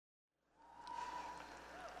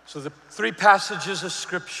So the three passages of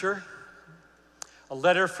Scripture, a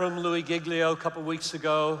letter from Louis Giglio a couple weeks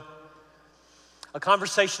ago, a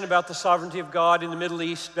conversation about the sovereignty of God in the Middle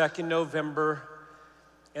East back in November,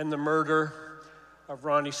 and the murder of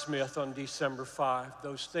Ronnie Smith on December 5.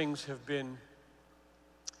 Those things have been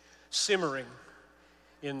simmering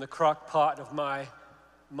in the crock pot of my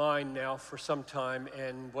mind now for some time,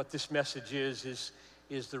 and what this message is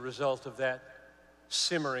the result of that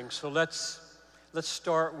simmering. So let's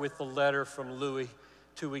start with the letter from Louis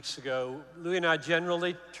 2 weeks ago. Louis and I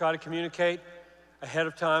generally try to communicate ahead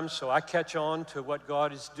of time so I catch on to what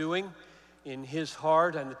God is doing in his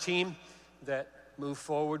heart and the team that move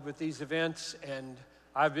forward with these events. And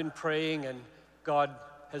I've been praying, and God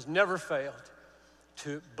has never failed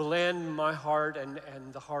to blend my heart and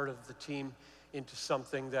the heart of the team into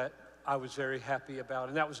something that I was very happy about.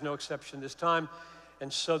 And that was no exception this time.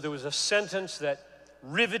 And so there was a sentence that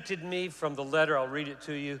riveted me from the letter. I'll read it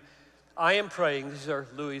to you. I am praying, these are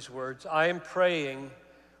Louis' words, I am praying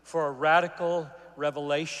for a radical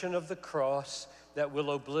revelation of the cross that will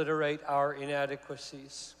obliterate our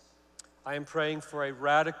inadequacies. I am praying for a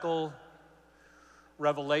radical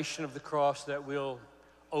revelation of the cross that will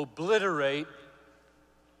obliterate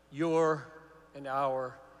your and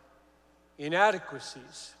our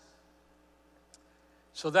inadequacies.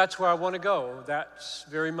 So that's where I want to go. That's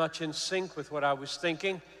very much in sync with what I was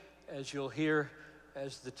thinking, as you'll hear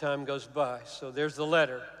as the time goes by. So there's the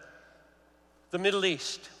letter. The Middle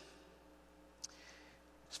East.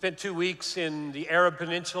 Spent 2 weeks in the Arab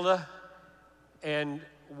Peninsula, and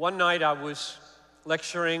one night I was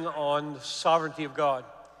lecturing on the sovereignty of God.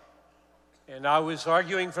 And I was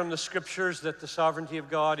arguing from the scriptures that the sovereignty of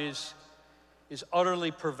God is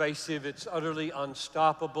utterly pervasive, it's utterly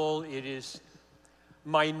unstoppable, it is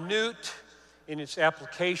minute in its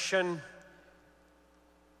application.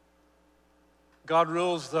 God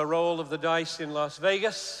rules the roll of the dice in Las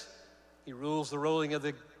Vegas. He rules the rolling of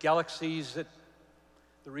the galaxies at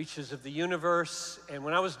the reaches of the universe. And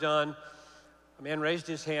when I was done, a man raised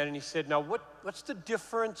his hand and he said, now what's the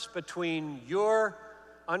difference between your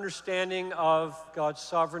understanding of God's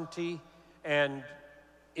sovereignty and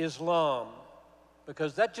Islam?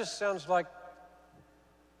 Because that just sounds like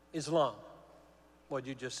Islam, what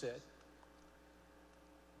you just said.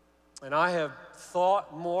 And I have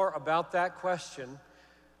thought more about that question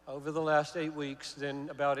over the last 8 weeks than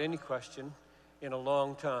about any question in a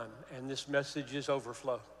long time. And this message is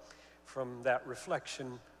overflow from that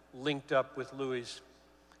reflection linked up with Louis'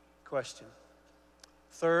 question.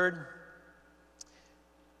 Third,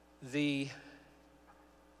 the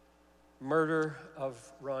murder of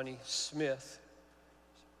Ronnie Smith.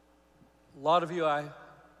 A lot of you, I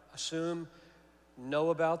assume, know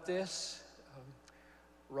about this.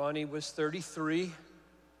 Ronnie was 33,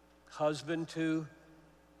 husband to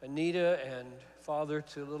Anita and father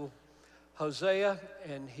to little Hosea,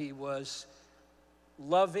 and he was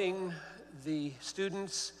loving the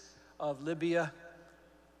students of Libya,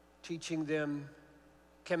 teaching them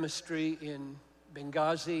chemistry in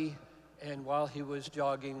Benghazi, and while he was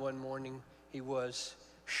jogging one morning, he was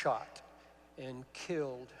shot and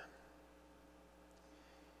killed.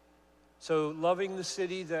 So loving the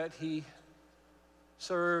city that he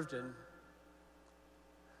served and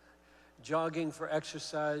jogging for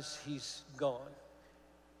exercise, he's gone.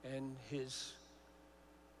 And his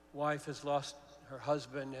wife has lost her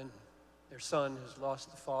husband, and their son has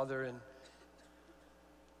lost the father, and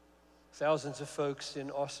thousands of folks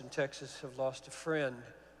in Austin, Texas have lost a friend.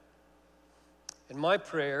 And my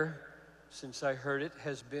prayer, since I heard it,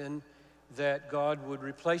 has been that God would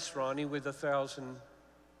replace Ronnie with 1,000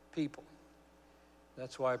 people.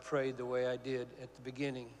 That's why I prayed the way I did at the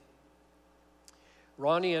beginning.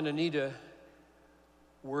 Ronnie and Anita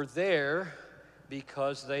were there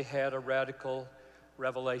because they had a radical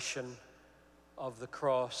revelation of the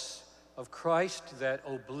cross of Christ that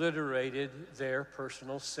obliterated their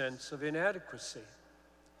personal sense of inadequacy.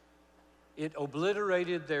 It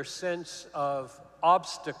obliterated their sense of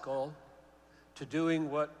obstacle to doing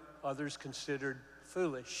what others considered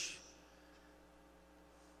foolish.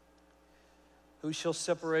 Who shall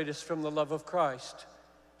separate us from the love of Christ?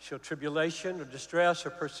 Shall tribulation or distress or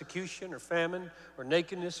persecution or famine or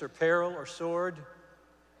nakedness or peril or sword?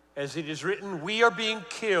 As it is written, we are being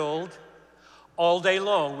killed all day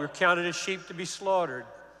long. We're counted as sheep to be slaughtered.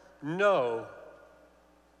 No.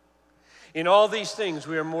 In all these things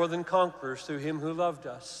we are more than conquerors through him who loved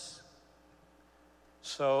us.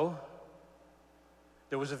 So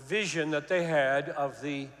there was a vision that they had of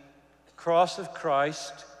the cross of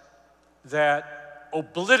Christ that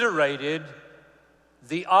obliterated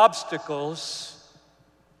the obstacles,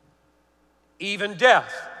 even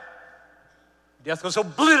death. Death was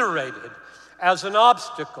obliterated as an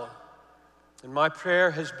obstacle. And my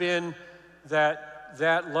prayer has been that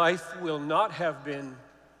that life will not have been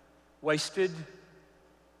wasted,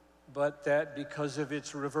 but that because of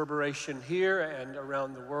its reverberation here and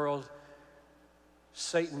around the world,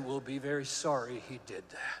 Satan will be very sorry he did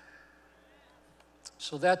that.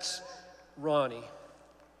 So that's Ronnie,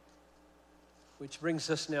 which brings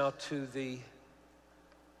us now to the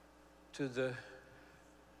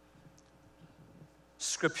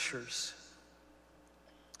scriptures.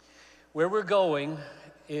 Where we're going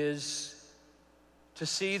is to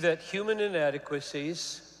see that human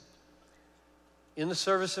inadequacies in the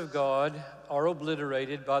service of God are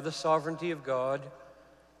obliterated by the sovereignty of God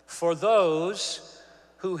for those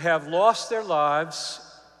who have lost their lives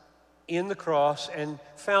in the cross and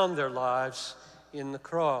found their lives in the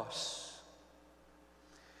cross.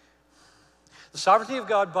 The sovereignty of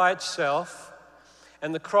God by itself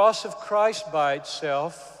and the cross of Christ by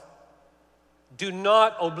itself do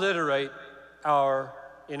not obliterate our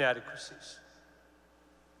inadequacies.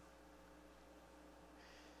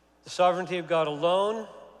 The sovereignty of God alone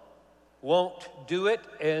won't do it,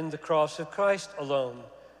 and the cross of Christ alone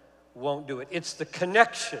won't do it. It's the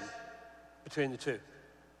connection between the two.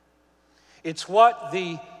 It's what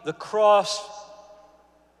the cross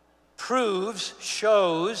proves,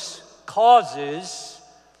 shows, causes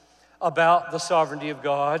about the sovereignty of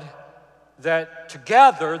God, that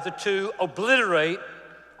together the two obliterate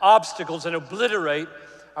obstacles and obliterate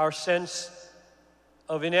our sense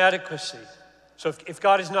of inadequacy. So if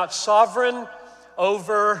God is not sovereign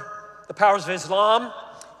over the powers of Islam,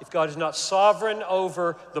 if God is not sovereign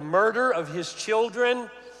over the murder of his children,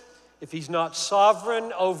 if he's not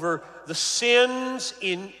sovereign over the sins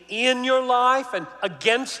in your life and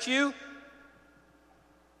against you,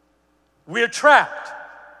 we're trapped.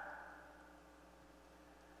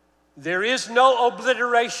 There is no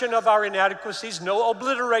obliteration of our inadequacies, no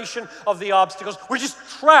obliteration of the obstacles. We're just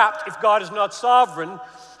trapped if God is not sovereign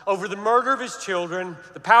over the murder of his children,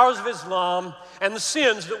 the powers of Islam, and the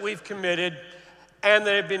sins that we've committed and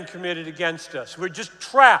that have been committed against us. We're just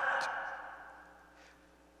trapped.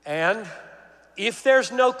 And if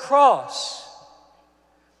there's no cross,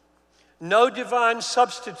 no divine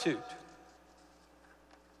substitute.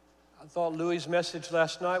 I thought Louis' message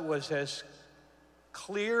last night was as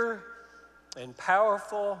clear and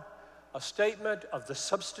powerful a statement of the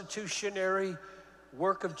substitutionary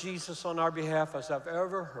work of Jesus on our behalf as I've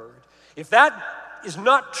ever heard. If that is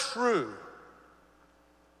not true,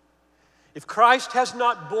 if Christ has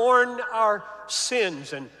not borne our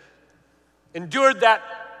sins and endured that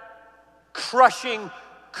crushing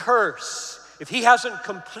curse, if he hasn't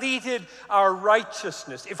completed our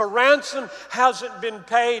righteousness, if a ransom hasn't been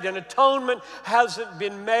paid, an atonement hasn't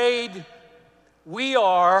been made, we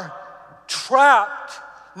are trapped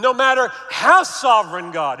no matter how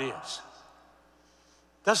sovereign God is.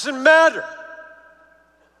 Doesn't matter.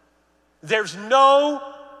 There's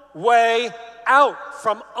no way out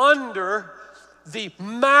from under the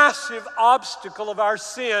massive obstacle of our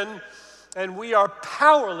sin, and we are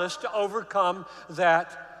powerless to overcome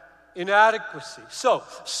that inadequacy. So,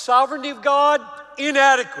 sovereignty of God,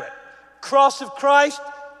 inadequate. Cross of Christ,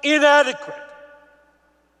 inadequate.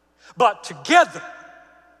 But together,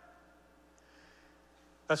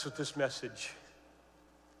 that's what this message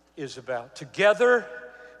is about. Together,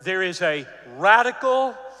 there is a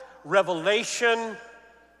radical revelation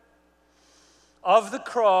of the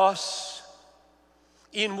cross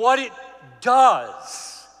in what it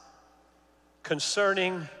does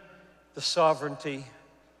concerning the sovereignty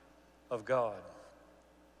of God.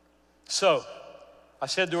 So, I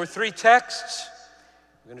said there were 3 texts.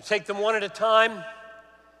 We're going to take them one at a time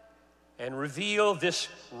and reveal this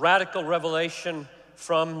radical revelation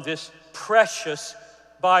from this precious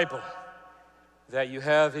Bible that you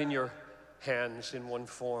have in your hands in one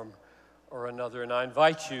form or another. And I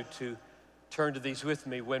invite you to turn to these with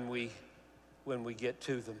me when we get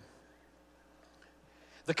to them.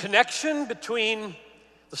 The connection between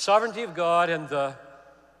the sovereignty of God and the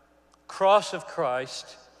cross of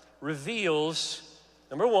Christ reveals,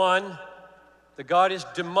 number 1, that God is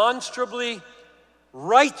demonstrably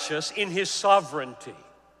righteous in his sovereignty.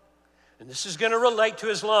 And this is going to relate to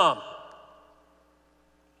Islam.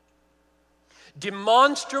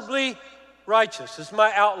 Demonstrably righteous. This is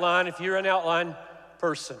my outline if you're an outline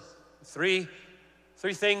person. Three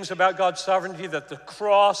things about God's sovereignty that the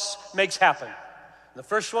cross makes happen. And the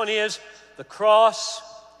first one is the cross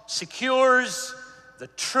secures the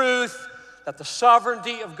truth that the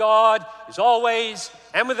sovereignty of God is always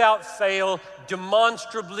and without fail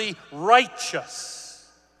demonstrably righteous.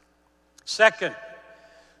 Second,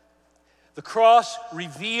 The cross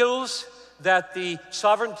reveals that the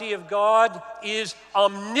sovereignty of God is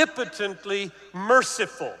omnipotently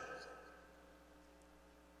merciful.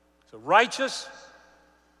 So righteous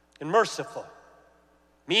and merciful,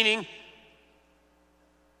 meaning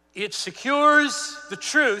it secures the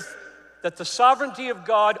truth that the sovereignty of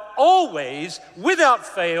God always, without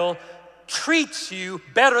fail, treats you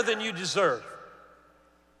better than you deserve.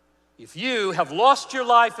 If you have lost your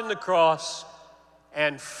life in the cross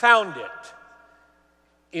and found it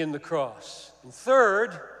in the cross. And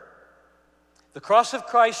third, the cross of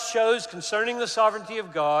Christ shows concerning the sovereignty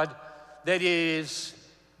of God that it is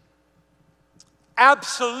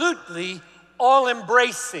absolutely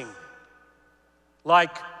all-embracing,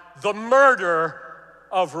 like the murder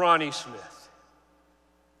of Ronnie Smith.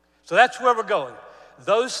 So that's where we're going.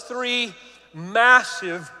 Those three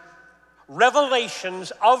massive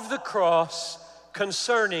revelations of the cross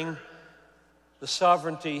concerning the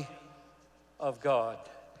sovereignty of God.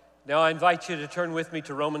 Now I invite you to turn with me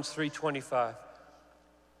to Romans 3:25.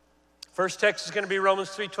 First text is going to be Romans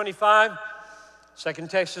 3:25. Second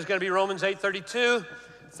text is going to be Romans 8:32.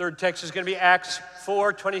 Third text is going to be Acts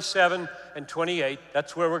 4:27 and 28.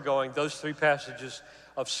 That's where we're going, those three passages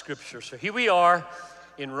of Scripture. So here we are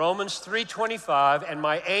in Romans 3:25, and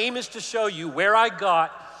my aim is to show you where I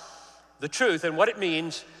got the truth and what it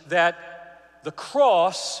means that the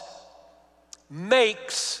cross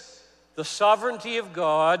makes the sovereignty of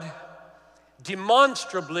God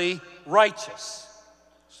demonstrably righteous.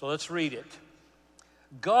 So let's read it.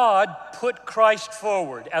 God put Christ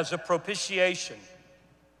forward as a propitiation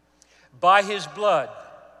by his blood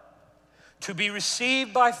to be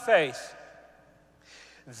received by faith.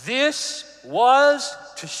 This was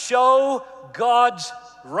to show God's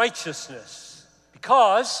righteousness,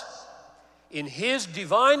 because in his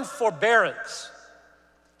divine forbearance,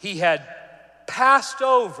 he had passed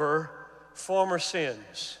over former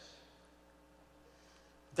sins.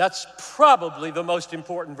 That's probably the most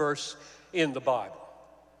important verse in the Bible.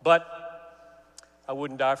 But I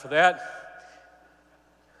wouldn't die for that.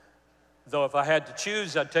 Though if I had to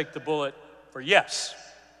choose, I'd take the bullet for yes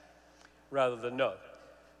rather than no.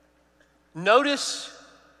 Notice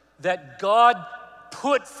that God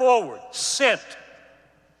put forward, sent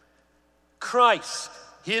Christ,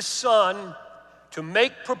 his Son, to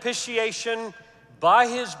make propitiation by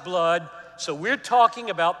his blood. So we're talking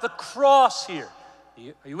about the cross here.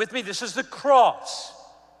 Are you with me? This is the cross.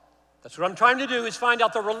 That's what I'm trying to do, is find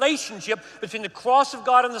out the relationship between the cross of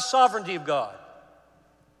God and the sovereignty of God.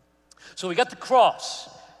 So we got the cross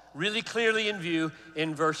really clearly in view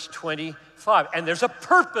in verse 25. And there's a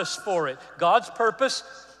purpose for it. God's purpose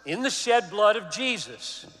in the shed blood of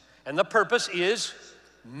Jesus. And the purpose is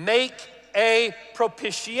make a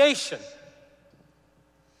propitiation.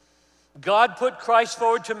 God put Christ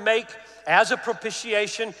forward to make as a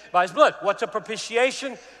propitiation by his blood. What's a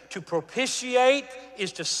propitiation? To propitiate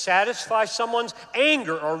is to satisfy someone's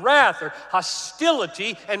anger or wrath or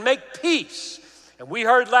hostility and make peace. And we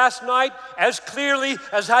heard last night, as clearly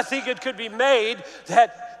as I think it could be made,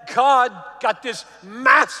 that God got this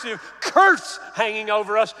massive curse hanging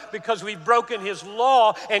over us because we've broken his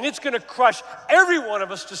law, and it's going to crush every one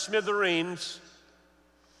of us to smithereens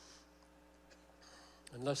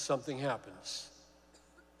unless something happens.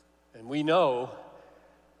 And we know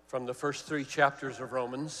from the first 3 chapters of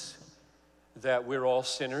Romans that we're all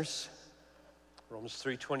sinners. Romans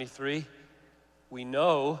 3:23, we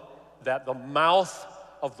know that the mouth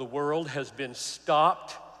of the world has been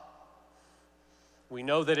stopped. We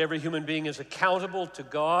know that every human being is accountable to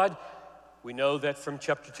God. We know that from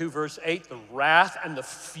chapter 2, verse 8, the wrath and the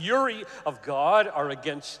fury of God are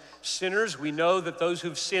against sinners. We know that those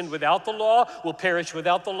who've sinned without the law will perish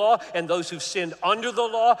without the law, and those who've sinned under the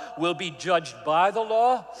law will be judged by the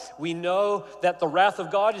law. We know that the wrath of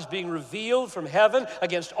God is being revealed from heaven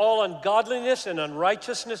against all ungodliness and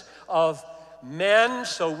unrighteousness of men.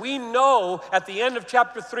 So we know at the end of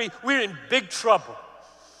chapter 3, we're in big trouble.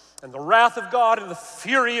 And the wrath of God and the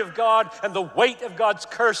fury of God and the weight of God's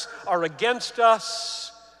curse are against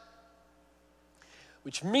us.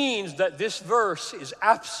 Which means that this verse is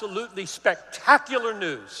absolutely spectacular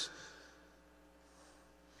news.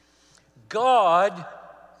 God,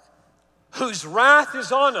 whose wrath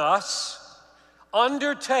is on us,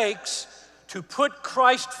 undertakes to put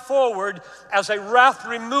Christ forward as a wrath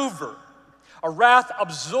remover, a wrath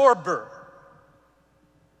absorber,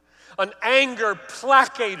 an anger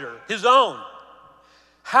placator, his own.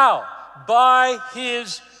 How? By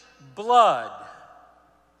his blood.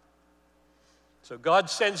 So God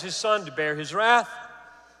sends his Son to bear his wrath.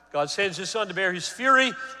 God sends his Son to bear his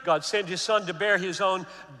fury. God sends his Son to bear his own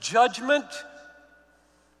judgment.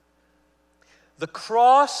 The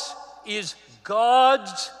cross is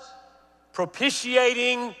God's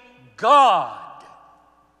propitiating God.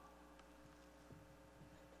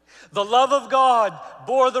 The love of God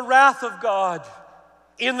bore the wrath of God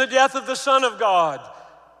in the death of the Son of God.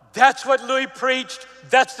 That's what Louis preached.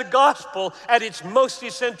 That's the gospel at its most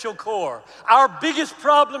essential core. Our biggest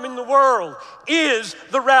problem in the world is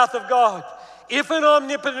the wrath of God. If an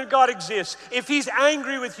omnipotent God exists, if he's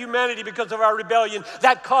angry with humanity because of our rebellion,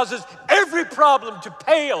 that causes every problem to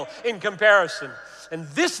pale in comparison. And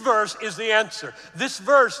this verse is the answer. This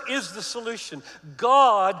verse is the solution.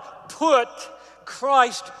 God put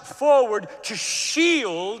Christ forward to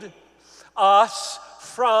shield us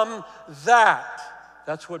from that.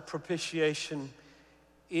 That's what propitiation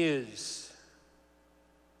is.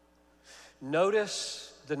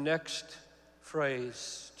 Notice the next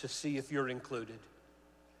phrase to see if you're included.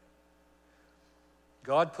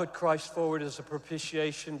 God put Christ forward as a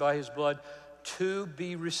propitiation by his blood to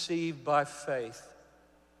be received by faith.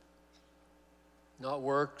 Not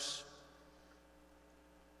works,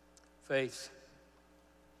 faith.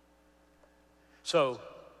 So,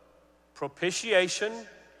 propitiation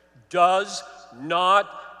does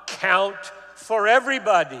not count for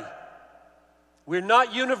everybody. We're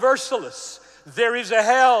not universalists. There is a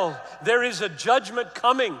hell. There is a judgment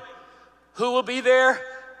coming. Who will be there?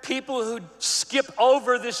 People who skip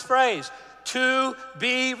over this phrase, to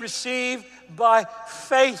be received by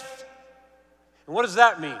faith. And what does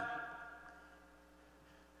that mean?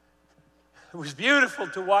 It was beautiful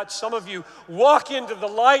to watch some of you walk into the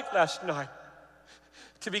light last night,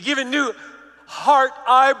 to be given new heart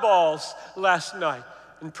eyeballs last night.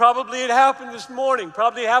 And probably it happened this morning,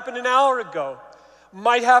 probably happened an hour ago,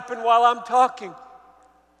 might happen while I'm talking.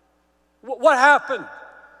 What happened?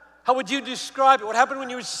 How would you describe it? What happened when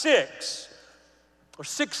you were 6 or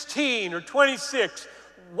 16 or 26?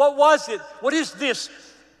 What was it? What is this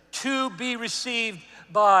to be received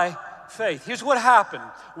by faith? Here's what happened.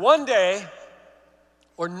 One day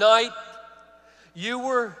or night, you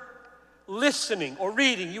were listening or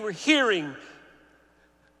reading, you were hearing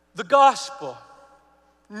the gospel,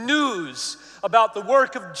 news about the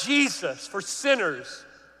work of Jesus for sinners.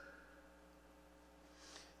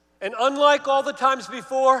 And unlike all the times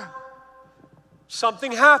before,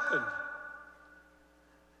 something happened.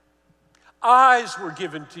 Eyes were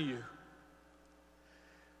given to you.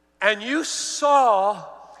 And you saw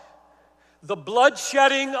the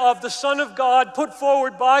bloodshedding of the Son of God put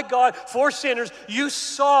forward by God for sinners. You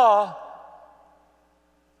saw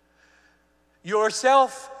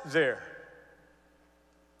yourself there.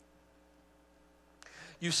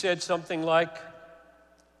 You said something like,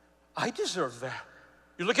 I deserve that.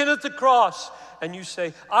 You're looking at the cross and you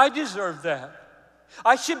say, I deserve that.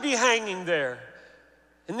 I should be hanging there.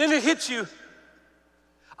 And then it hits you,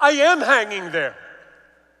 I am hanging there.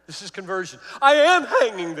 This is conversion. I am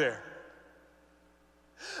hanging there.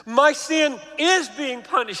 My sin is being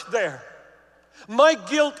punished there. My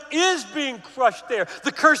guilt is being crushed there.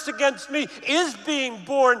 The curse against me is being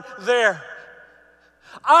borne there.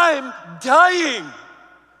 I'm dying.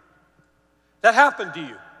 That happened to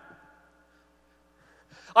you.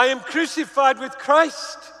 I am crucified with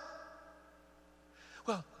Christ.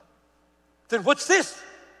 Well, then what's this?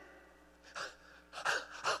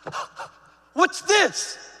 What's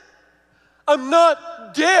this? I'm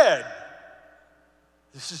not dead.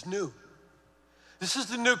 This is new. This is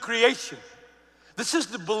the new creation. This is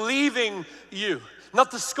the believing you,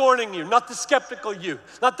 not the scorning you, not the skeptical you,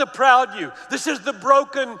 not the proud you. This is the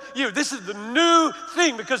broken you. This is the new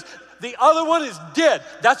thing because the other one is dead.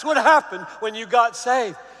 That's what happened when you got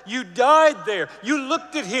saved. You died there. You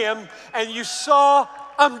looked at him and you saw,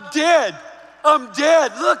 I'm dead. I'm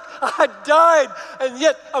dead. Look, I died and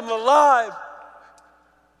yet I'm alive.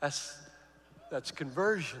 That's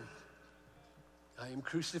conversion. I am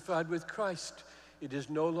crucified with Christ. It is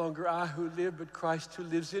no longer I who live, but Christ who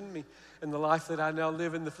lives in me. And the life that I now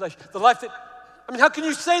live in the flesh. The life that, how can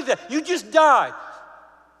you say that? You just died.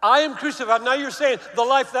 I am crucified. Now you're saying the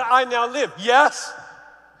life that I now live. Yes.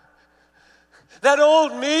 That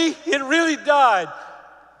old me, it really died.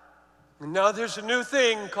 And now there's a new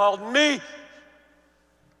thing called me.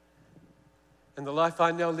 And the life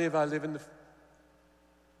I now live, I live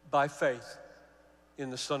by faith in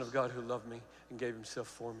the Son of God who loved me and gave himself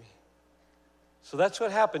for me. So that's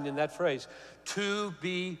what happened in that phrase, to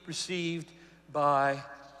be received by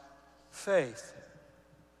faith.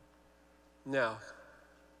 Now,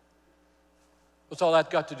 what's all that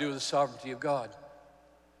got to do with the sovereignty of God?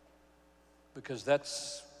 Because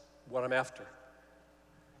that's what I'm after.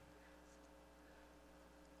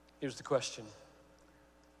 Here's the question.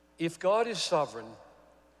 If God is sovereign,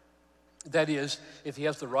 That is, if he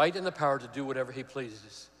has the right and the power to do whatever he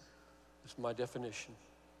pleases. That's my definition.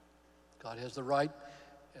 God has the right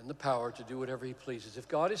and the power to do whatever he pleases. If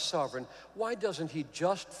God is sovereign, why doesn't he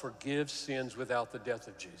just forgive sins without the death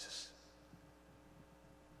of Jesus?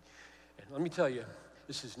 And let me tell you,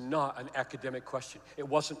 this is not an academic question. It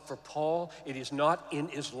wasn't for Paul. It is not in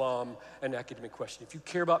Islam an academic question. If you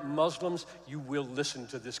care about Muslims, you will listen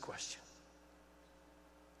to this question.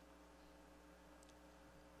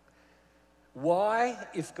 Why,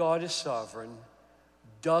 if God is sovereign,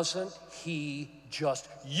 doesn't he just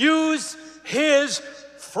use his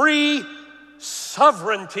free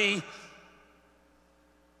sovereignty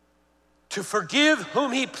to forgive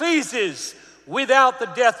whom he pleases without the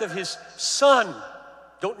death of his son?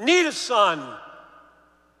 Don't need a son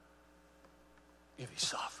if he's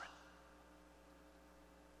sovereign.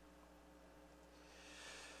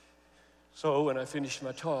 So when I finished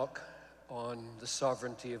my talk on the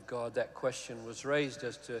sovereignty of God, that question was raised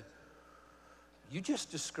as to, you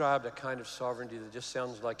just described a kind of sovereignty that just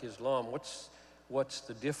sounds like Islam. What's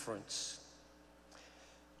the difference?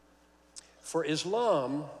 For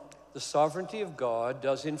Islam, the sovereignty of God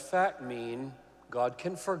does in fact mean God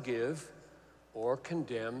can forgive or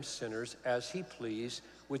condemn sinners as he please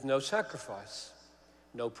with no sacrifice,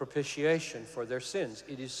 no propitiation for their sins.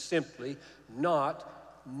 It is simply not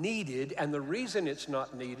needed, and the reason it's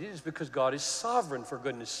not needed is because God is sovereign, for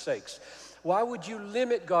goodness sakes. Why would you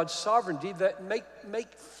limit God's sovereignty that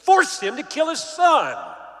force him to kill his son?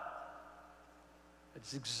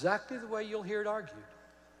 It's exactly the way you'll hear it argued.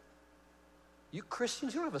 You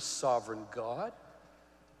Christians, you don't have a sovereign God.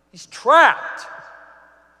 He's trapped.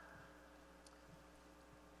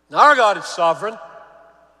 Our God is sovereign.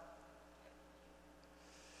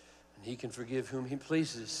 And he can forgive whom he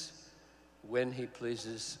pleases, when he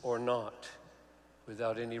pleases or not,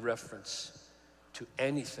 without any reference to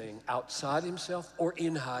anything outside himself or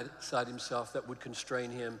inside himself that would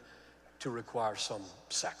constrain him to require some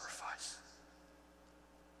sacrifice.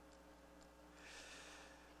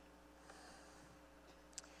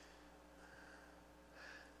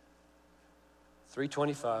 Chapter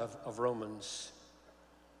 3:25 of Romans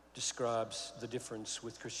describes the difference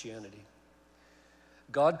with Christianity.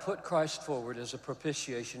 God put Christ forward as a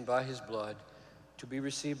propitiation by his blood to be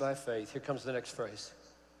received by faith. Here comes the next phrase.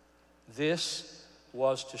 This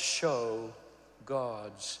was to show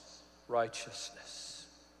God's righteousness.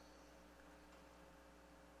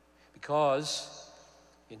 Because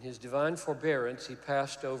in his divine forbearance, he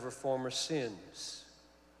passed over former sins.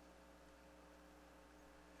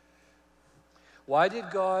 Why did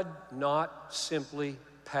God not simply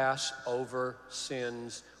pass over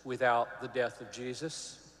sins without the death of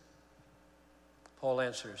Jesus? Paul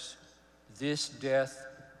answers, this death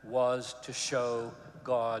was to show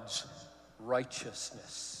God's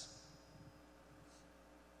righteousness.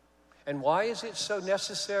 And why is it so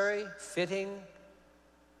necessary, fitting,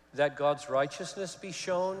 that God's righteousness be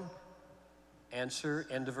shown? Answer,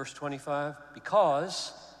 end of verse 25,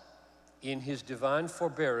 because in his divine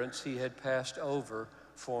forbearance he had passed over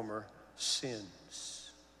former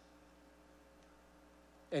sins.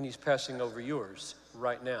 And he's passing over yours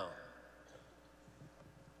right now.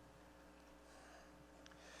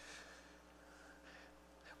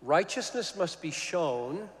 Righteousness must be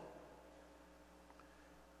shown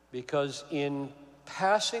because in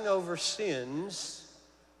passing over sins,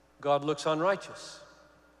 God looks unrighteous.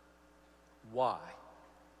 Why?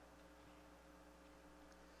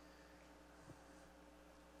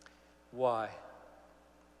 Why?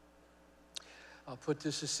 I'll put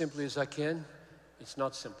this as simply as I can. It's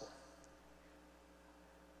not simple.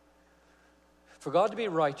 For God to be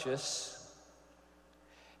righteous,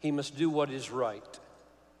 he must do what is right.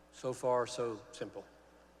 So far, so simple.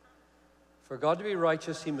 For God to be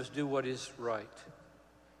righteous, he must do what is right.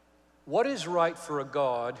 What is right for a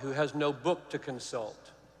God who has no book to consult?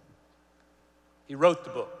 He wrote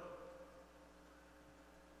the book.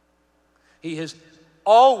 He has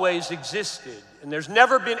always existed, and there's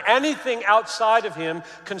never been anything outside of him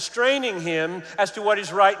constraining him as to what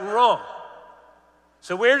is right and wrong.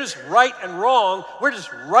 So where does right and wrong, where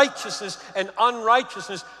does righteousness and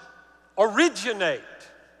unrighteousness originate?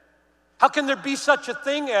 How can there be such a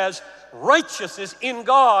thing as righteousness in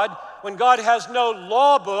God when God has no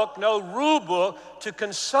law book, no rule book to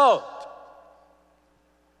consult?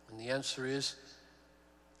 And the answer is,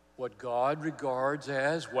 what God regards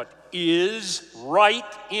as what is right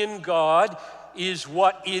in God is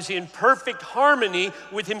what is in perfect harmony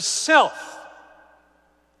with himself.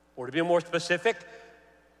 Or to be more specific,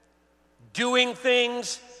 doing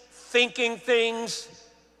things, thinking things,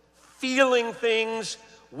 feeling things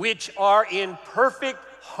which are in perfect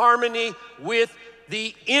harmony with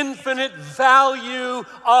the infinite value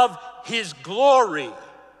of his glory.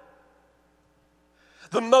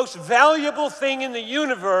 The most valuable thing in the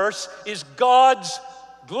universe is God's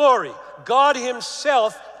glory. God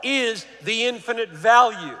himself is the infinite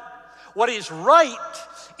value. What is right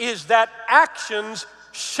is that actions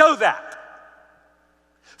show that.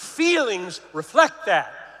 Feelings reflect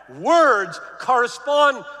that. Words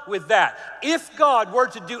correspond with that. If God were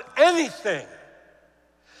to do anything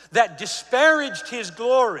that disparaged his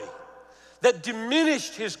glory, that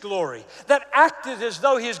diminished his glory, that acted as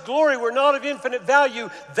though his glory were not of infinite value,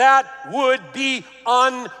 that would be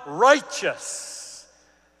unrighteous.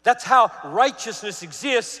 That's how righteousness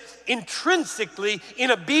exists intrinsically in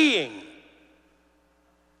a being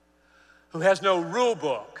who has no rule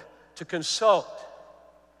book to consult.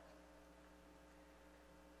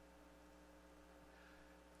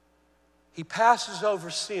 He passes over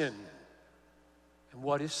sin. And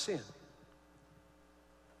what is sin?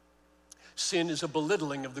 Sin is a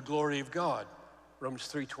belittling of the glory of God. Romans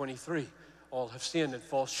 3:23. All have sinned and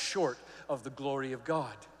fall short of the glory of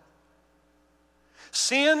God.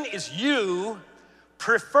 Sin is you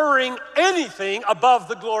preferring anything above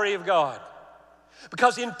the glory of God.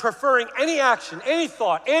 Because in preferring any action, any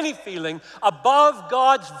thought, any feeling above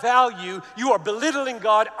God's value, you are belittling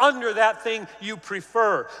God under that thing you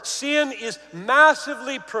prefer. Sin is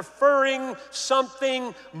massively preferring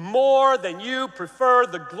something more than you prefer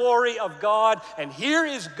the glory of God. And here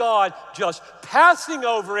is God just passing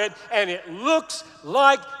over it, and it looks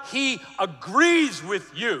like he agrees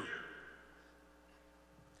with you.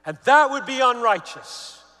 And that would be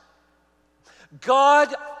unrighteous.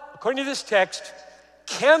 God, according to this text,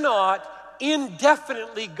 cannot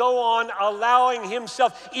indefinitely go on allowing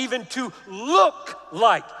himself even to look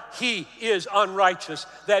like he is unrighteous.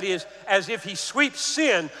 That is, as if he sweeps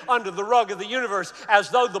sin under the rug of the universe, as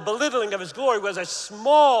though the belittling of his glory was a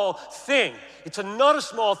small thing. It's not a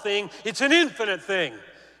small thing, it's an infinite thing.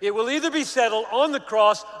 It will either be settled on the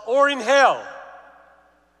cross or in hell.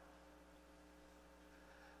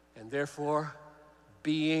 And therefore,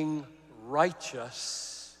 being righteous,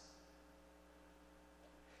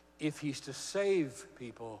 if he's to save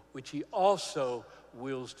people, which he also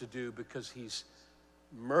wills to do because he's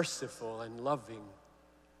merciful and loving,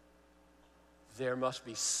 there must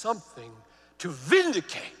be something to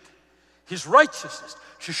vindicate his righteousness,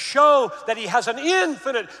 to show that he has an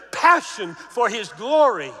infinite passion for his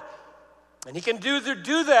glory. And he can do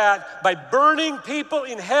that by burning people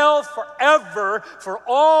in hell forever for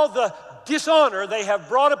all the dishonor they have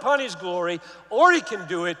brought upon his glory, or he can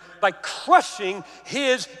do it by crushing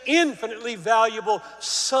his infinitely valuable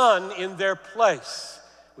Son in their place,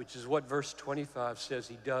 which is what verse 25 says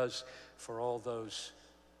he does for all those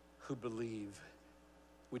who believe.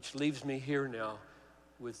 Which leaves me here now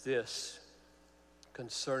with this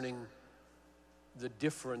concerning the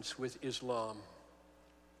difference with Islam.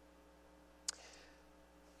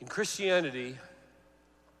 In Christianity,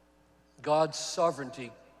 God's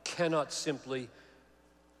sovereignty cannot simply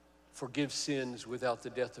forgive sins without the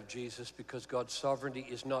death of Jesus, because God's sovereignty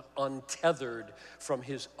is not untethered from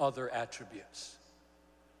his other attributes.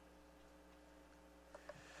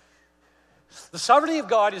 The sovereignty of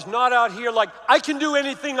God is not out here like, I can do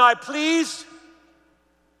anything I please.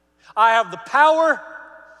 I have the power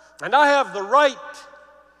and I have the right,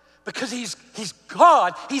 because he's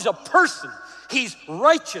God, he's a person. He's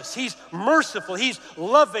righteous, he's merciful, he's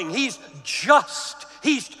loving, he's just,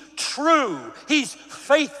 he's true, he's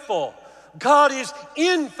faithful. God is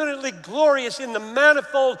infinitely glorious in the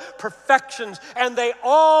manifold perfections, and they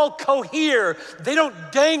all cohere. They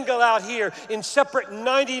don't dangle out here in separate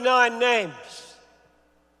 99 names.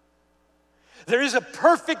 There is a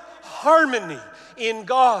perfect harmony in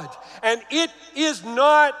God, and it is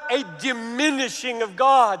not a diminishing of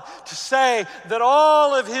God to say that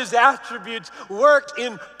all of his attributes work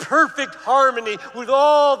in perfect harmony with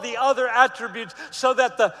all the other attributes, so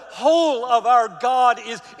that the whole of our God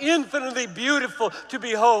is infinitely beautiful to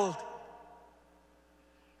behold.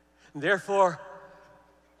 And therefore,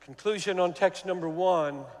 conclusion on text number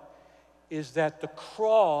 1 is that the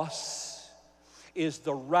cross is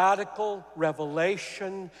the radical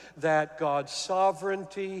revelation that God's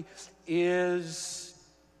sovereignty is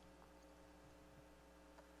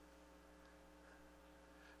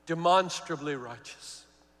demonstrably righteous.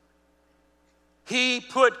 He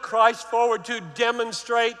put Christ forward to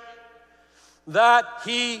demonstrate that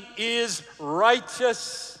he is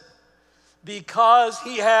righteous, because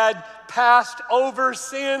he had passed over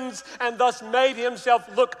sins and thus made himself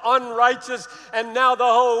look unrighteous, and now the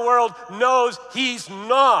whole world knows he's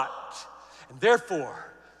not. And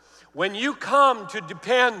therefore, When you come to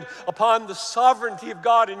depend upon the sovereignty of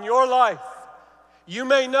God in your life, you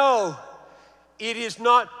may know it is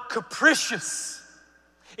not capricious.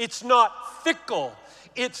 It's not fickle.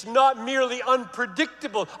 It's not merely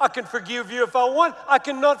unpredictable. I can forgive you if I want. I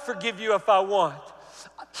cannot forgive you if I want.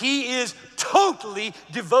 He is totally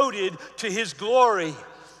devoted to His glory.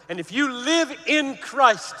 And if you live in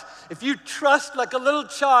Christ, if you trust like a little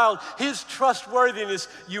child His trustworthiness,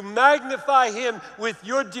 you magnify Him with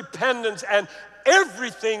your dependence, and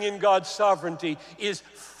everything in God's sovereignty is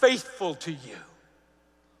faithful to you.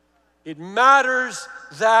 It matters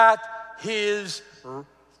that His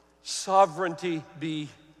sovereignty be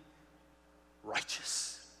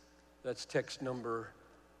righteous. That's text number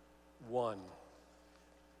 1.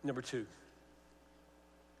 Number 2.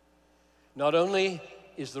 Not only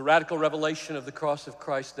is the radical revelation of the cross of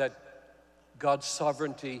Christ that God's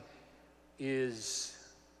sovereignty is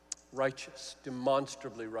righteous,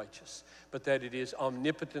 demonstrably righteous, but that it is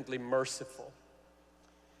omnipotently merciful.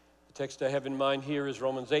 The text I have in mind here is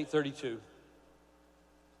Romans 8:32.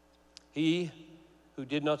 He who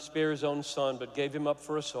did not spare His own Son, but gave Him up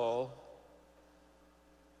for us all.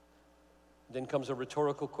 Then comes a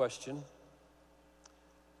rhetorical question.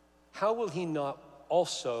 How will He not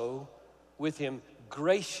also with Him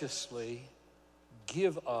graciously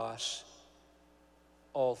give us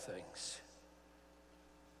all things?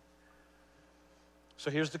 So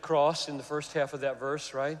here's the cross in the first half of that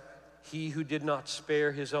verse, right? He who did not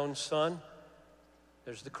spare His own Son.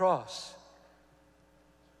 There's the cross.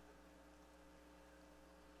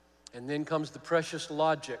 And then comes the precious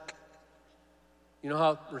logic. You know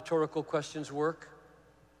how rhetorical questions work?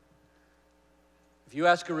 If you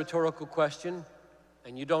ask a rhetorical question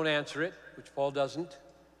and you don't answer it, which Paul doesn't,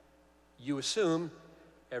 you assume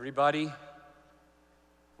everybody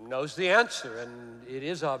knows the answer, and it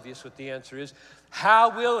is obvious what the answer is.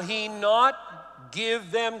 How will He not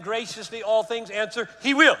give them graciously all things? Answer,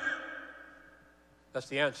 He will. That's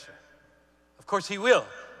the answer. Of course He will.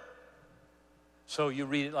 So you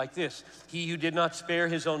read it like this. He who did not spare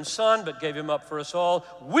His own Son, but gave Him up for us all,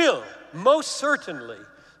 will most certainly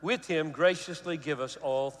with Him graciously give us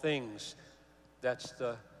all things. That's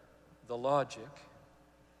the logic.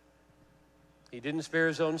 He didn't spare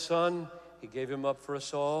His own Son. He gave Him up for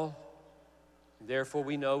us all. Therefore,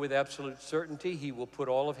 we know with absolute certainty He will put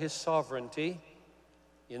all of His sovereignty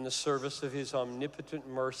in the service of His omnipotent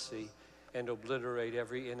mercy and obliterate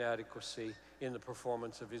every inadequacy in the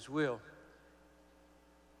performance of His will.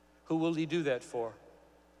 Who will He do that for?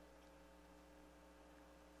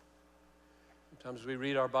 Sometimes we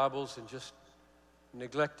read our Bibles and just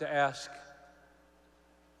neglect to ask,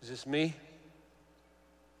 is this me?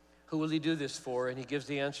 Who will He do this for? And He gives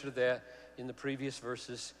the answer to that in the previous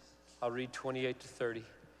verses. I'll read 28 to 30.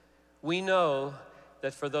 We know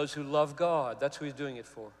that for those who love God, that's who He's doing it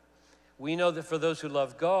for. We know that for those who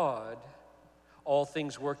love God, all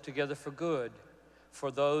things work together for good. For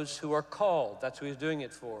those who are called, that's who He's doing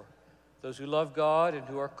it for. Those who love God and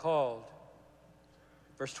who are called.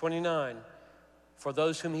 Verse 29, for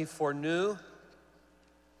those whom He foreknew,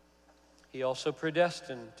 He also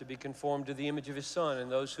predestined to be conformed to the image of His Son.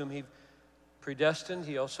 And those whom He predestined,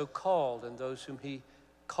 He also called. And those whom He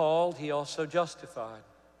called, He also justified.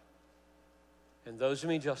 And those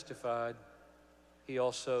whom He justified, He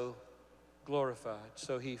also glorified.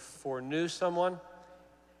 So He foreknew someone,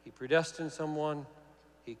 He predestined someone,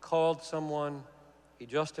 He called someone, He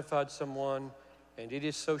justified someone, and it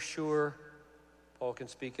is so sure, Paul can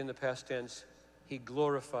speak in the past tense, He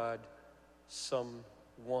glorified someone.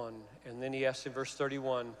 And then he asks in verse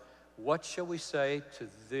 31, what shall we say to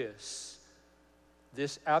this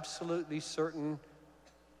absolutely certain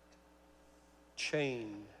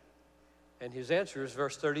chain? And his answer is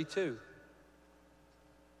verse 32.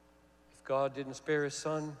 If God didn't spare His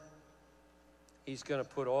Son, He's going to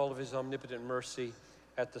put all of His omnipotent mercy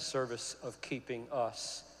at the service of keeping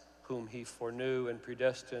us, whom He foreknew and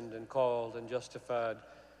predestined and called and justified,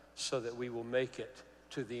 so that we will make it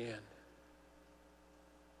to the end.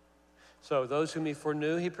 So those whom He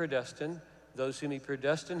foreknew, He predestined. Those whom He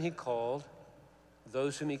predestined, He called.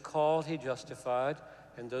 Those whom He called, He justified.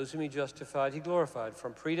 And those whom He justified, He glorified.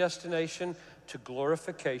 From predestination to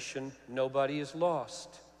glorification, nobody is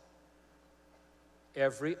lost.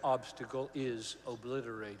 Every obstacle is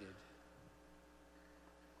obliterated.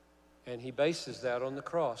 And He bases that on the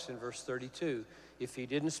cross in verse 32. If He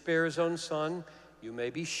didn't spare His own Son, you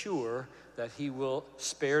may be sure that He will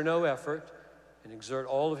spare no effort and exert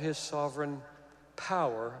all of His sovereign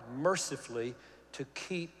power mercifully to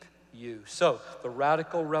keep you. So the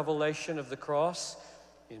radical revelation of the cross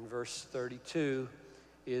in verse 32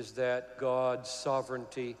 is that God's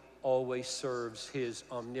sovereignty always serves his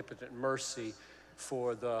omnipotent mercy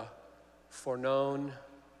for the foreknown,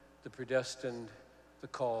 the predestined, the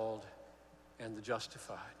called, and the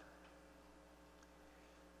justified.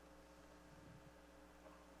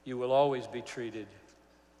 You will always be treated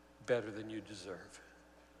better than you deserve.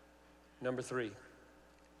 Number 3.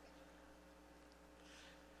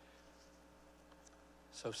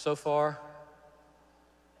 So far,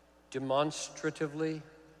 demonstratively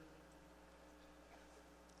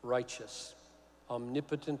righteous,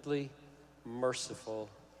 omnipotently merciful,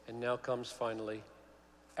 and now comes finally,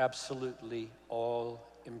 absolutely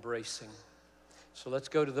all-embracing. So let's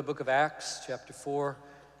go to the book of Acts, chapter 4,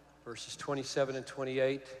 verses 27 and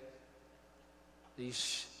 28.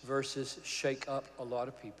 These verses shake up a lot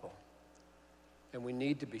of people, and we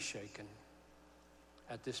need to be shaken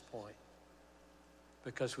at this point,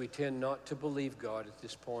 because we tend not to believe God at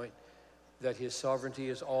this point, that his sovereignty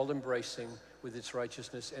is all-embracing with its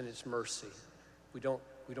righteousness and its mercy. We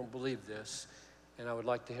don't believe this, and I would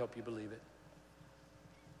like to help you believe it.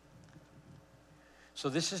 So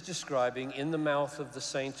this is describing, in the mouth of the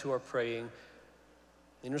saints who are praying,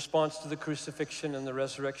 in response to the crucifixion and the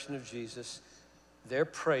resurrection of Jesus, they're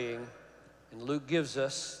praying, and Luke gives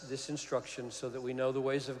us this instruction so that we know the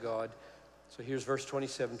ways of God. So here's verse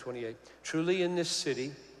 27, 28. Truly in this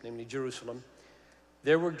city, namely Jerusalem,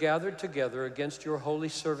 there were gathered together against your holy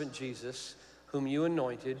servant Jesus, whom you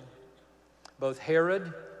anointed, both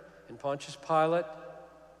Herod and Pontius Pilate,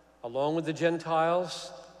 along with the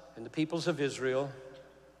Gentiles and the peoples of Israel,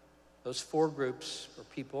 those 4 groups or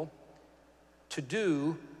people, to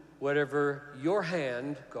do whatever your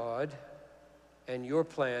hand, God, and your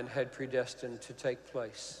plan had predestined to take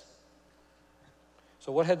place.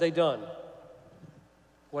 So what had they done?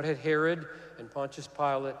 What had Herod and Pontius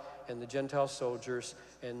Pilate and the Gentile soldiers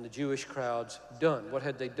and the Jewish crowds done? What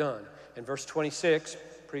had they done? And verse 26,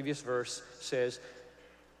 previous verse, says,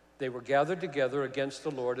 they were gathered together against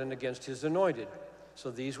the Lord and against his anointed.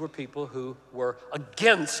 So these were people who were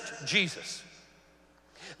against Jesus.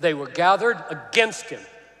 They were gathered against him.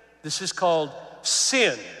 This is called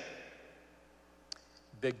sin.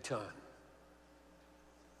 Big time.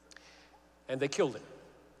 And they killed him.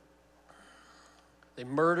 They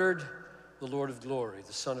murdered the Lord of glory,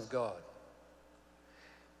 the Son of God.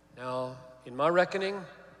 Now, in my reckoning,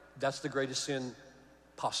 that's the greatest sin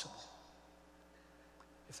possible.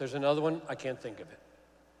 If there's another one, I can't think of it.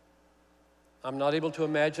 I'm not able to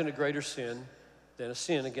imagine a greater sin than a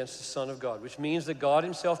sin against the Son of God, which means that God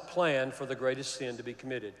himself planned for the greatest sin to be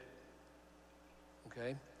committed.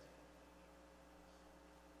 Okay?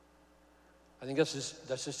 I think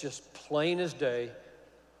that's just plain as day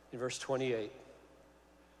in verse 28.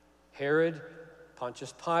 Herod,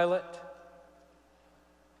 Pontius Pilate,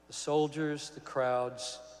 the soldiers, the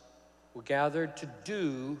crowds were gathered to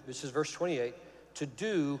do, this is verse 28, to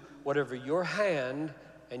do whatever your hand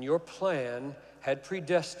and your plan had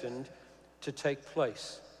predestined to take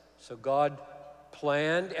place. So God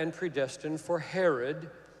planned and predestined for Herod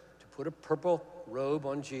to put a purple robe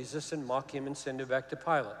on Jesus and mock him and send him back to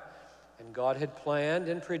Pilate. And God had planned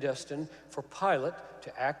and predestined for Pilate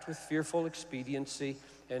to act with fearful expediency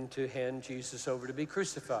and to hand Jesus over to be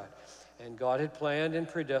crucified. And God had planned and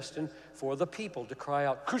predestined for the people to cry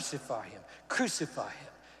out, crucify him, crucify him.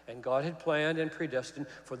 And God had planned and predestined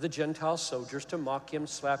for the Gentile soldiers to mock him,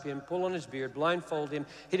 slap him, pull on his beard, blindfold him,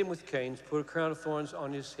 hit him with canes, put a crown of thorns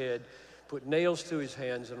on his head, put nails through his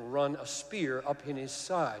hands, and run a spear up in his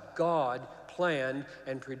side. God planned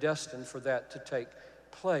and predestined for that to take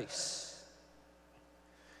place.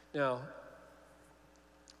 Now,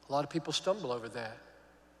 a lot of people stumble over that.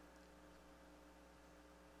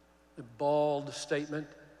 The bald statement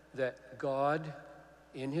that God,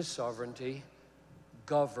 in his sovereignty,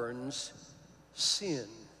 governs sin.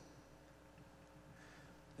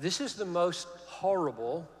 This is the most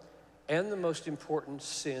horrible and the most important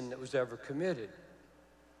sin that was ever committed.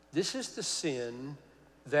 This is the sin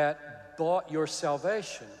that bought your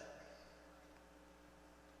salvation.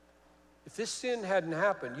 If this sin hadn't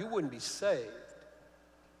happened, you wouldn't be saved.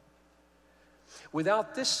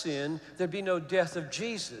 Without this sin, there'd be no death of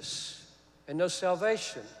Jesus and no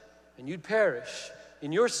salvation, and you'd perish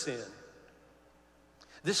in your sin.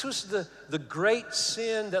 This was the great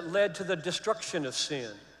sin that led to the destruction of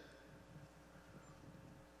sin.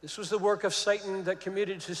 This was the work of Satan that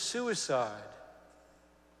committed to suicide.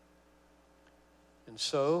 And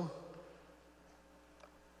so,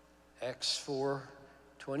 Acts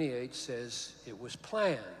 4:28 says it was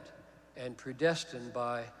planned and predestined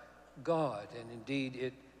by God, and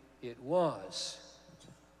indeed it was.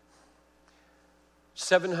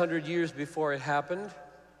 700 years before it happened,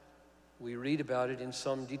 We read about it in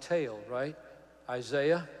some detail, right?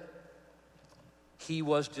 Isaiah, he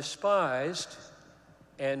was despised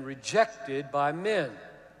and rejected by men.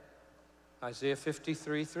 Isaiah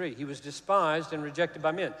 53:3. He was despised and rejected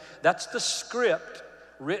by men. That's the script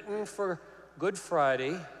written for Good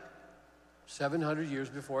Friday 700 years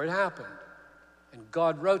before it happened. And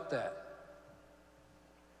God wrote that.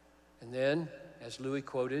 And then, as Louis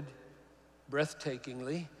quoted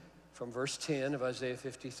breathtakingly from verse 10 of Isaiah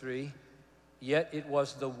 53, yet it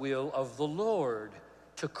was the will of the Lord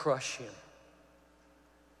to crush him.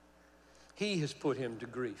 He has put him to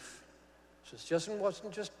grief. So it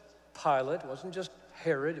wasn't just Pilate, it wasn't just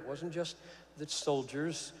Herod, it wasn't just the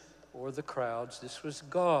soldiers or the crowds. This was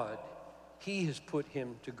God. He has put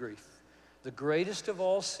him to grief. The greatest of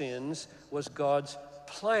all sins was God's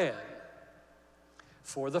plan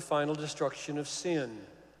for the final destruction of sin.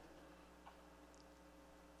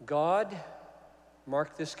 God,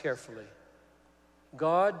 mark this carefully,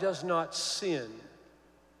 God does not sin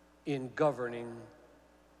in governing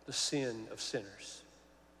the sin of sinners.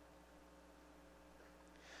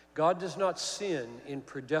 God does not sin in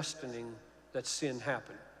predestining that sin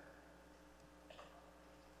happen.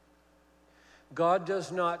 God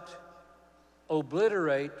does not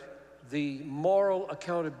obliterate the moral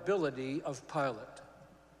accountability of Pilate,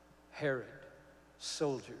 Herod,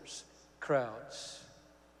 soldiers, crowds,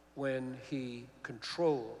 when he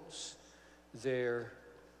controls their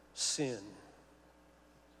sin.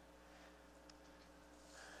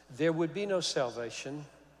 There would be no salvation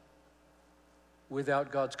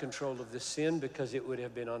without God's control of this sin, because it would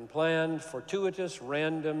have been unplanned, fortuitous,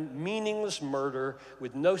 random, meaningless murder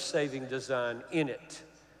with no saving design in it.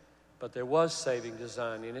 But there was saving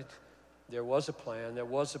design in it. There was a plan. There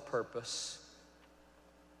was a purpose.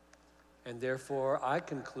 And therefore, I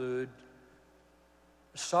conclude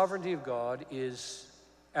the sovereignty of God is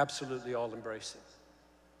absolutely all-embracing.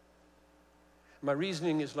 My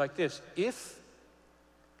reasoning is like this. If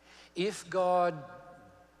God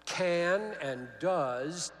can and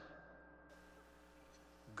does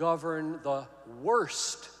govern the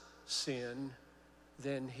worst sin,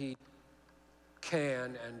 then he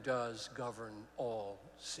can and does govern all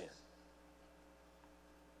sin.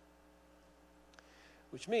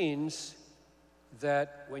 Which means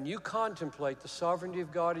that when you contemplate the sovereignty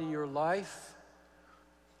of God in your life,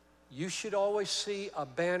 you should always see a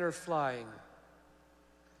banner flying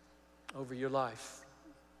over your life.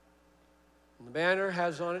 And the banner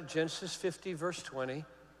has on it Genesis 50, verse 20.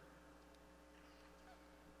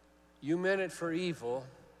 You meant it for evil,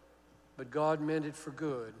 but God meant it for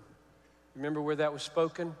good. Remember where that was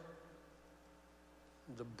spoken?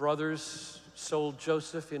 The brothers sold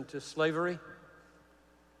Joseph into slavery.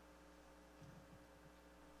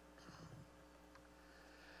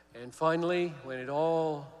 And finally, when it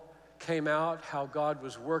all came out, how God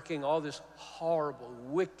was working all this horrible,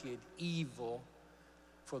 wicked, evil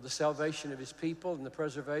for the salvation of his people and the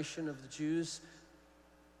preservation of the Jews,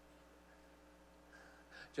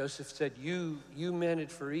 Joseph said, you meant it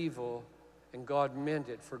for evil, and God meant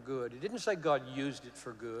it for good. It didn't say God used it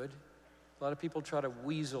for good. A lot of people try to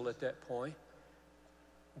weasel at that point.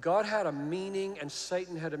 God had a meaning, and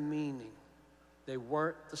Satan had a meaning. They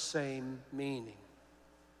weren't the same meaning.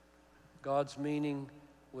 God's meaning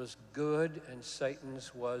was good, and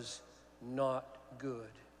Satan's was not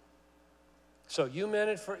good. So you meant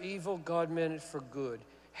it for evil, God meant it for good.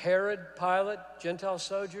 Herod, Pilate, Gentile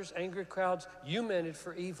soldiers, angry crowds, you meant it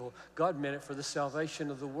for evil. God meant it for the salvation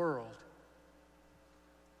of the world.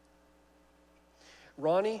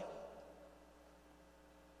 Ronnie,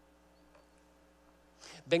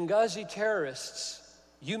 Benghazi terrorists,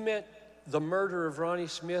 you meant the murder of Ronnie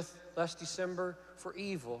Smith last December for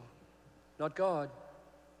evil, not God.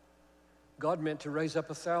 God meant to raise up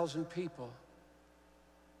 1,000 people.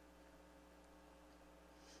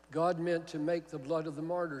 God meant to make the blood of the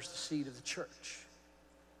martyrs the seed of the church.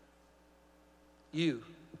 You,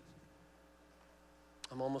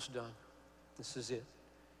 I'm almost done. This is it.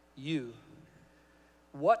 You,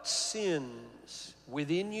 what sins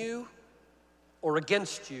within you or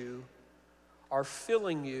against you are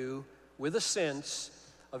filling you with a sense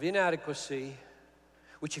of inadequacy,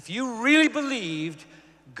 which if you really believed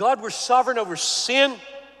God were sovereign over sin,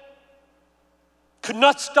 could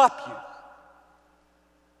not stop you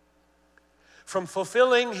from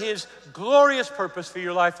fulfilling his glorious purpose for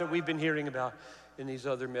your life that we've been hearing about in these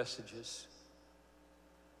other messages.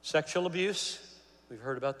 Sexual abuse, we've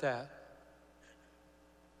heard about that.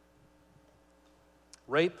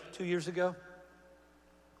 Rape 2 years ago.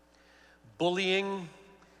 Bullying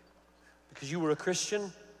because you were a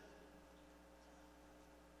Christian.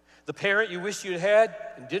 The parent you wish you'd had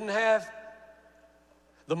and didn't have.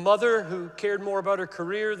 The mother who cared more about her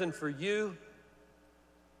career than for you.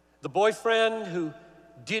 The boyfriend who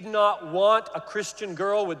did not want a Christian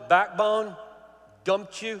girl with backbone,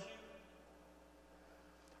 dumped you.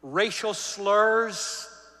 Racial slurs.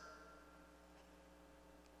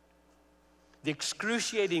 The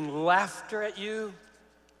excruciating laughter at you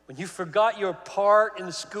when you forgot your part in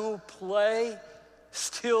the school play,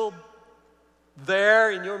 still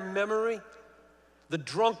there in your memory. The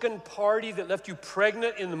drunken party that left you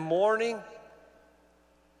pregnant in the morning,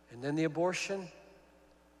 and then the abortion.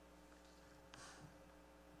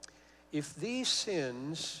 If these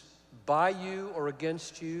sins by you or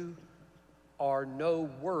against you are no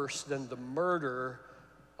worse than the murder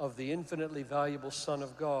of the infinitely valuable Son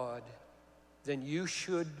of God, then you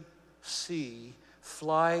should see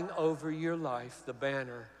flying over your life the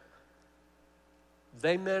banner,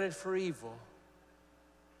 they meant it for evil,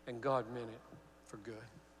 and God meant it for good.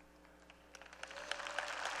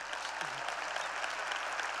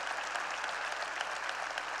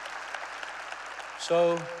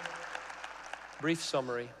 So, brief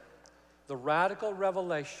summary. The radical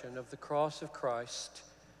revelation of the cross of Christ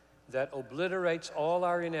that obliterates all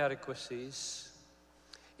our inadequacies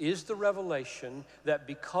is the revelation that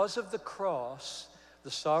because of the cross,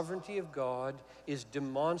 the sovereignty of God is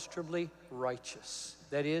demonstrably righteous.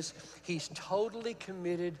 That is, he's totally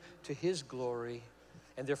committed to his glory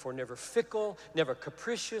and therefore never fickle, never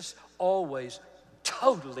capricious, always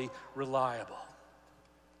totally reliable.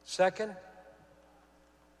 Second,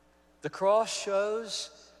 the cross shows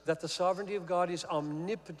that the sovereignty of God is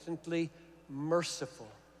omnipotently merciful,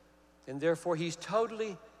 and therefore he's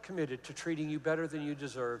totally committed to treating you better than you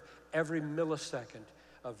deserve every millisecond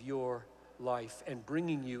of your life and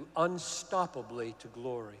bringing you unstoppably to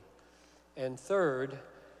glory. And third,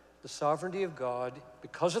 the sovereignty of God,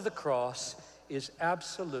 because of the cross, is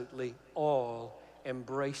absolutely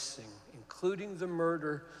all-embracing, including the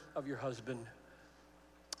murder of your husband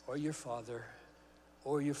or your father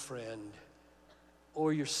or your friend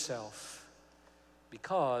or yourself,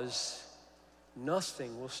 because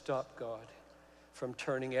nothing will stop God from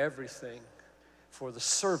turning everything for the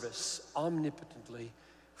service omnipotently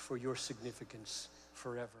for your significance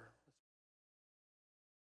forever.